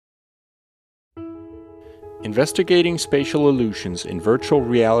Investigating spatial illusions in virtual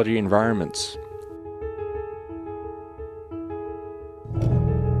reality environments.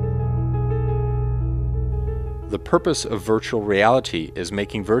 The purpose of virtual reality is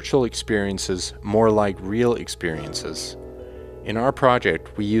making virtual experiences more like real experiences. In our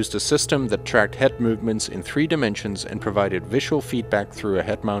project, we used a system that tracked head movements in 3 dimensions and provided visual feedback through a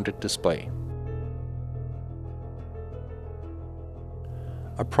head-mounted display.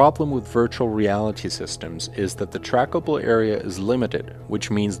 A problem with virtual reality systems is that the trackable area is limited, which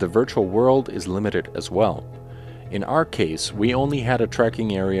means the virtual world is limited as well. In our case, we only had a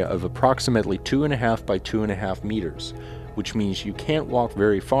tracking area of approximately 2.5 by 2.5 meters, which means you can't walk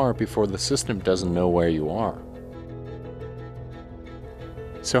very far before the system doesn't know where you are.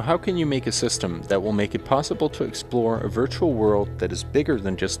 So how can you make a system that will make it possible to explore a virtual world that is bigger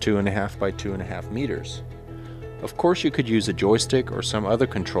than just 2.5 by 2.5 meters? Of course you could use a joystick or some other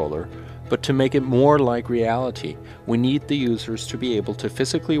controller, but to make it more like reality, we need the users to be able to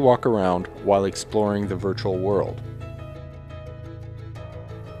physically walk around while exploring the virtual world.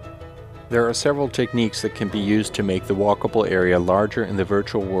 There are several techniques that can be used to make the walkable area larger in the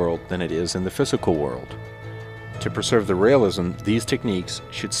virtual world than it is in the physical world. To preserve the realism, these techniques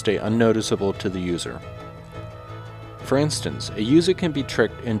should stay unnoticeable to the user. For instance, a user can be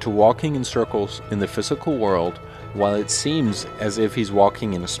tricked into walking in circles in the physical world while it seems as if he's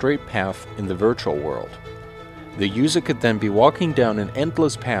walking in a straight path in the virtual world. The user could then be walking down an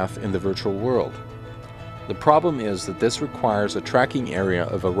endless path in the virtual world. The problem is that this requires a tracking area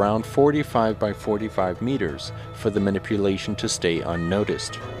of around 45 by 45 meters for the manipulation to stay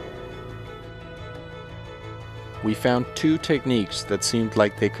unnoticed. We found 2 techniques that seemed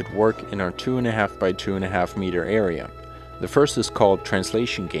like they could work in our 2.5 by 2.5 meter area. The first is called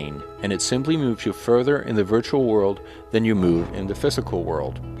translation gain, and it simply moves you further in the virtual world than you move in the physical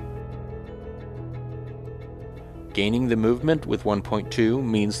world. Gaining the movement with 1.2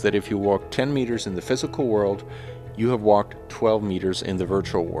 means that if you walk 10 meters in the physical world, you have walked 12 meters in the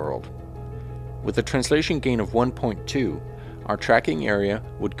virtual world. With a translation gain of 1.2, our tracking area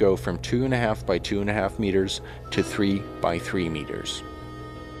would go from 2.5 by 2.5 meters to 3 by 3 meters.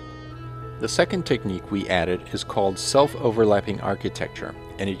 The second technique we added is called self-overlapping architecture,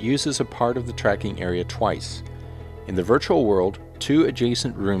 and it uses a part of the tracking area twice. In the virtual world, 2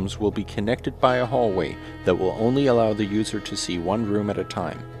 adjacent rooms will be connected by a hallway that will only allow the user to see one room at a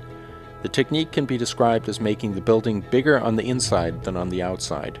time. The technique can be described as making the building bigger on the inside than on the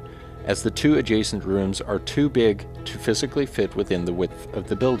outside, as the 2 adjacent rooms are too big to physically fit within the width of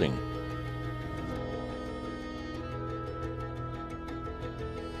the building.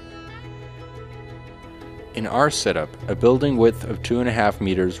 In our setup, a building width of 2.5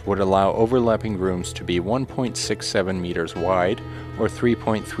 meters would allow overlapping rooms to be 1.67 meters wide, or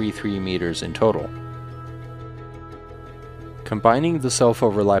 3.33 meters in total. Combining the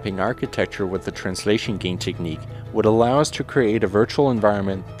self-overlapping architecture with the translation gain technique would allow us to create a virtual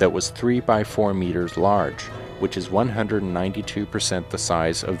environment that was 3 by 4 meters large, which is 192% the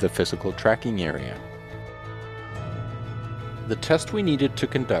size of the physical tracking area. The test we needed to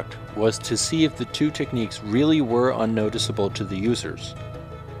conduct was to see if the 2 techniques really were unnoticeable to the users.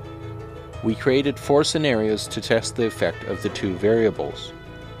 We created 4 scenarios to test the effect of the 2 variables.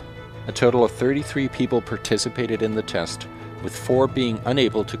 A total of 33 people participated in the test, with 4 being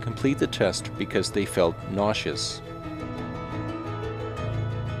unable to complete the test because they felt nauseous.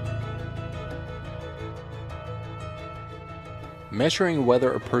 Measuring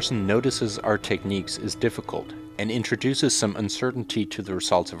whether a person notices our techniques is difficult and introduces some uncertainty to the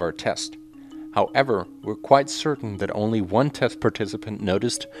results of our test. However, we're quite certain that only 1 test participant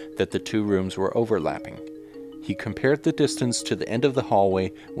noticed that the 2 rooms were overlapping. He compared the distance to the end of the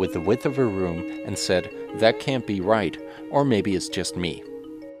hallway with the width of a room and said, "That can't be right, or maybe it's just me."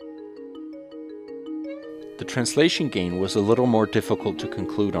 The translation gain was a little more difficult to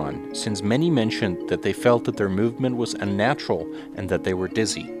conclude on, since many mentioned that they felt that their movement was unnatural and that they were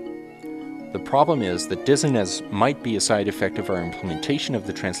dizzy. The problem is that dizziness might be a side effect of our implementation of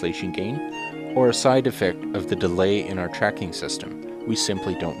the translation gain, or a side effect of the delay in our tracking system. We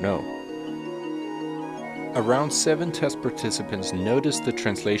simply don't know. Around 7 test participants noticed the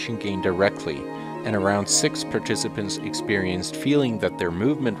translation gain directly, and around 6 participants experienced feeling that their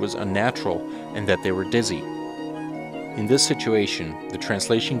movement was unnatural and that they were dizzy. In this situation, the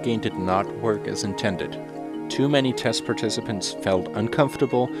translation gain did not work as intended. Too many test participants felt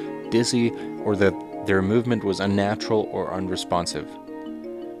uncomfortable, dizzy, or that their movement was unnatural or unresponsive.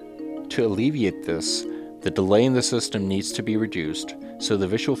 To alleviate this, the delay in the system needs to be reduced so the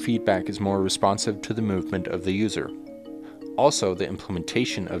visual feedback is more responsive to the movement of the user. Also, the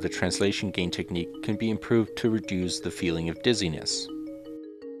implementation of the translation gain technique can be improved to reduce the feeling of dizziness.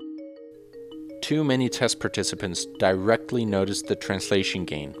 Too many test participants directly noticed the translation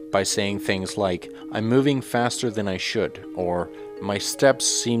gain by saying things like, "I'm moving faster than I should," or "My steps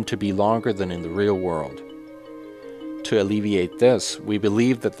seem to be longer than in the real world." To alleviate this, we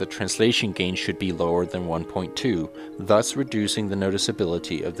believe that the translation gain should be lower than 1.2, thus reducing the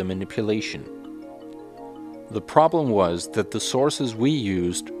noticeability of the manipulation. The problem was that the sources we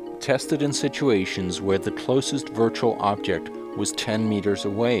used tested in situations where the closest virtual object was 10 meters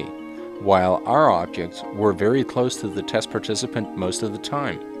away, while our objects were very close to the test participant most of the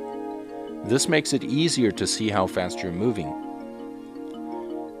time. This makes it easier to see how fast you're moving.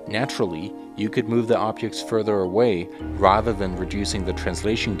 Naturally, you could move the objects further away rather than reducing the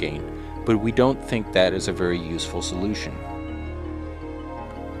translation gain, but we don't think that is a very useful solution.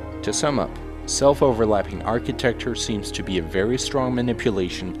 To sum up, self-overlapping architecture seems to be a very strong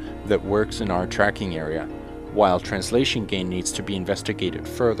manipulation that works in our tracking area, while translation gain needs to be investigated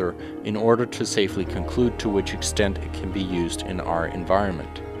further in order to safely conclude to which extent it can be used in our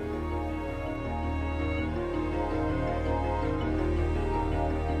environment.